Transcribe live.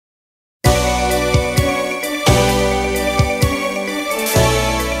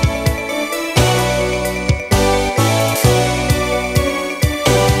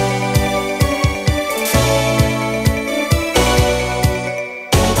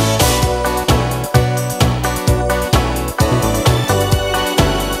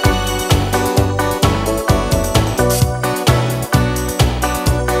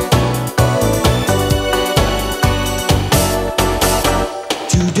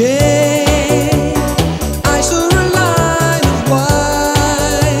today. I saw a line of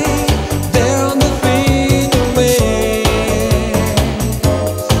white there on the freeway.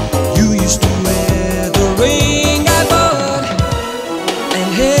 You used to wear the ring I bought, and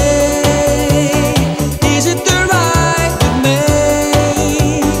hey, is it the ride that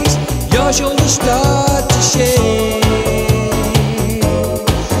makes your shoulders start to shake?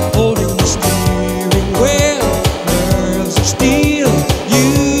 Holding the steering wheel, nerves of steel,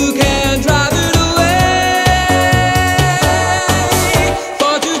 you can drive it away.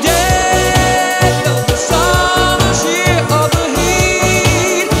 For today, though the summer's here, all the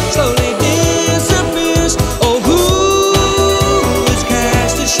heat slowly disappears. Oh, who has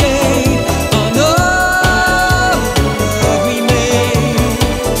cast a shade on all the love we made?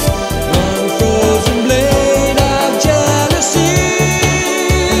 One frozen blade of jealousy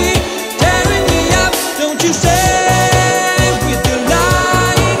tearing me up. Don't you say with your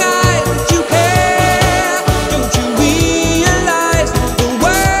lying eyes that you care? Don't you realize the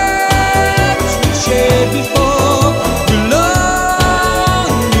words we shared before will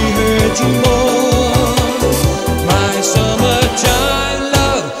only hurt you more? My summertime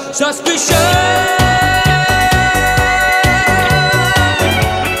love, suspicion.